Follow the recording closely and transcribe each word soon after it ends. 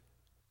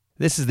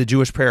This is the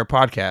Jewish Prayer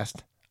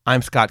Podcast.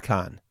 I'm Scott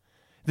Kahn.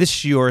 This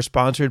shiur is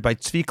sponsored by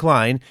Tzvi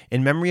Klein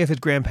in memory of his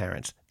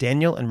grandparents,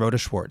 Daniel and Rhoda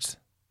Schwartz.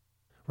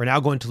 We're now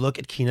going to look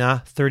at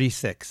Kinah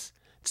 36,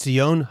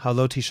 Tzvi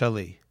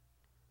Tishali.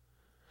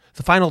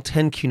 The final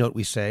 10 keynote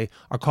we say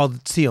are called the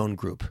Tzvion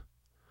group.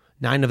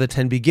 9 of the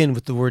 10 begin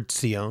with the word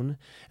Tzvion,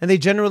 and they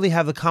generally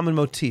have the common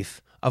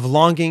motif of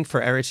longing for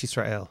Eretz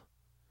Yisrael.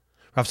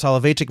 Rav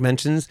Soloveitchik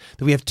mentions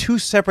that we have 2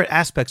 separate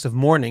aspects of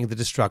mourning the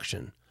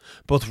destruction,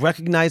 both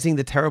recognizing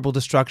the terrible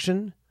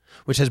destruction,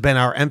 which has been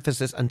our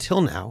emphasis until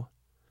now,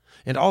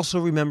 and also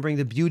remembering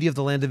the beauty of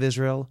the land of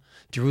Israel,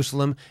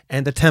 Jerusalem,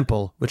 and the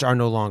temple, which are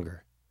no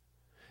longer.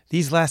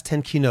 These last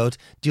 10 keynote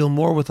deal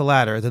more with the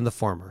latter than the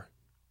former.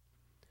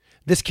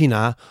 This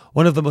Kinah,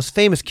 one of the most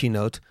famous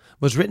keynote,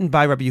 was written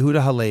by Rabbi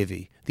Yehuda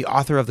Halevi, the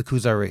author of the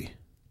Kuzari.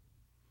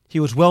 He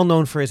was well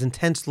known for his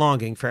intense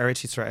longing for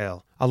Eretz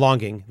Yisrael, a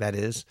longing, that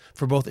is,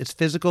 for both its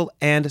physical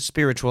and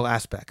spiritual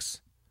aspects.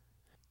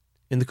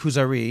 In the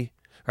Kuzari,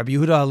 Rabbi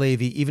Yehuda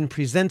Halevi even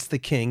presents the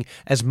king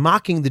as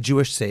mocking the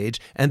Jewish sage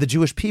and the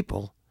Jewish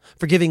people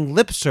for giving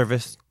lip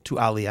service to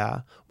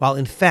Aliyah, while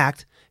in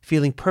fact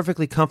feeling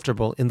perfectly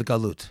comfortable in the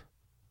Galut.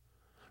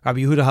 Rabbi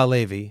Yehuda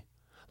Halevi,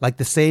 like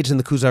the sage in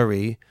the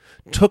Kuzari,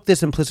 took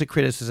this implicit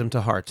criticism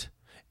to heart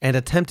and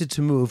attempted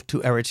to move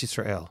to Eretz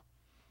Yisrael.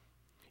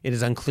 It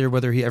is unclear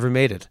whether he ever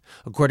made it.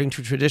 According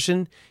to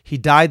tradition, he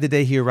died the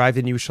day he arrived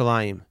in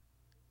Yerushalayim.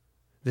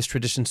 This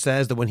tradition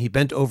says that when he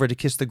bent over to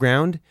kiss the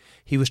ground,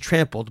 he was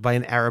trampled by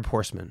an Arab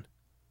horseman.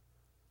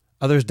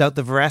 Others doubt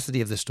the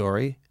veracity of the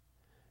story,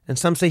 and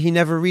some say he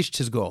never reached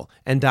his goal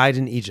and died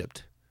in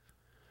Egypt.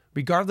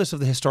 Regardless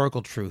of the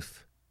historical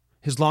truth,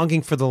 his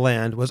longing for the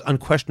land was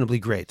unquestionably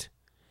great.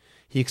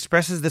 He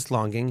expresses this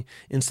longing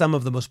in some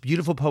of the most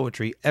beautiful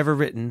poetry ever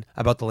written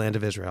about the land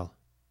of Israel.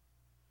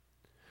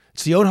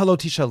 Tzvi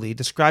Tishali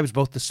describes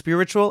both the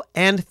spiritual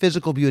and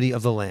physical beauty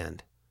of the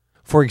land.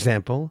 For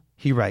example,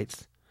 he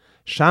writes,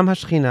 Sham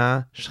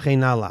hashchina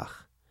shchena lach,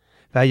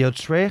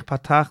 v'ayotzreich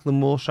patach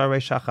lemul sharei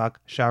shachak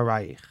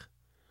sharaich.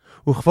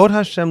 Uchvod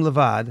Hashem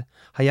levad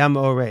hayam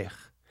me'orech,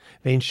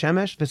 ve'in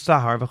shemesh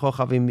v'sahar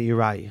v'chochavim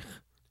me'iraich.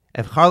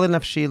 Evchar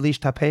lenafshi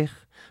lishtapech,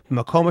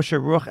 b'makom asher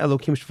ruach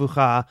Elokim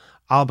shvucha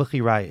al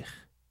b'chiraich.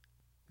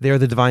 There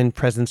the divine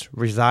presence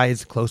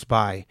resides close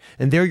by,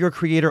 and there your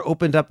Creator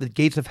opened up the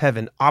gates of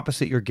heaven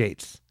opposite your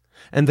gates.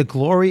 And the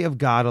glory of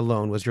God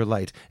alone was your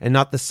light, and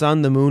not the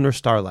sun, the moon, or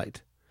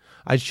starlight.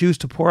 I choose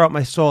to pour out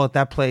my soul at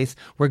that place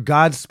where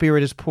God's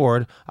Spirit is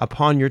poured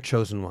upon your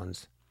chosen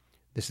ones.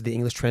 This is the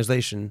English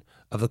translation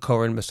of the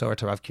Koren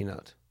Masoret Rav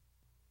Kinot.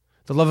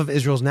 The love of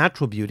Israel's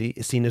natural beauty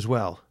is seen as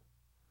well.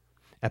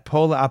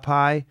 Epol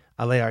apai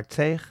alei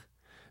artzech,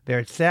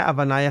 ve'ertzeh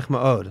avanayach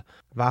ma'od,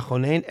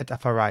 v'achonen et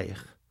afarayich.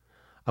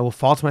 I will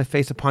fall to my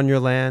face upon your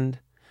land,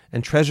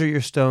 and treasure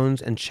your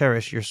stones, and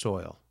cherish your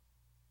soil.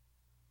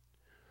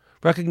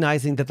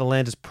 Recognizing that the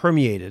land is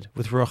permeated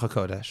with Ruach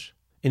HaKodesh,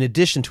 in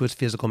addition to its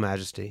physical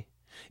majesty,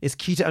 is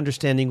key to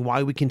understanding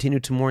why we continue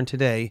to mourn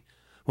today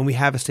when we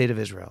have a state of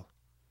Israel.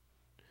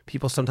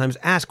 People sometimes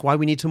ask why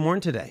we need to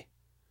mourn today.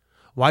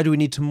 Why do we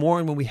need to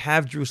mourn when we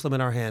have Jerusalem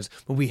in our hands,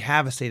 when we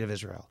have a state of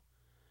Israel?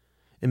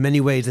 In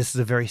many ways, this is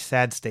a very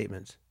sad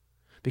statement,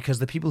 because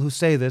the people who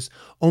say this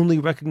only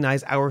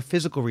recognize our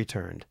physical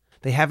return.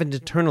 They haven't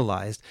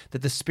internalized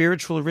that the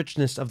spiritual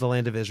richness of the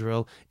land of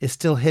Israel is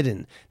still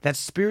hidden, that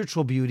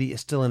spiritual beauty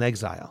is still in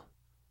exile.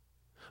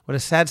 What a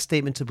sad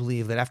statement to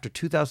believe that after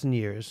 2,000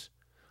 years,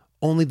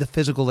 only the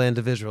physical land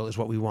of Israel is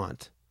what we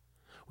want.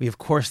 We, of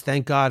course,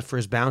 thank God for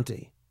his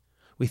bounty.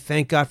 We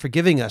thank God for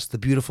giving us the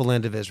beautiful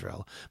land of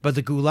Israel. But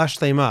the Geula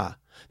Shlema,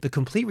 the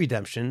complete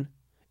redemption,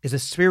 is a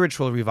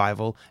spiritual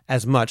revival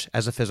as much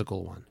as a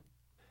physical one.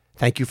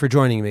 Thank you for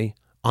joining me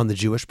on the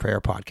Jewish Prayer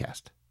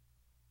Podcast.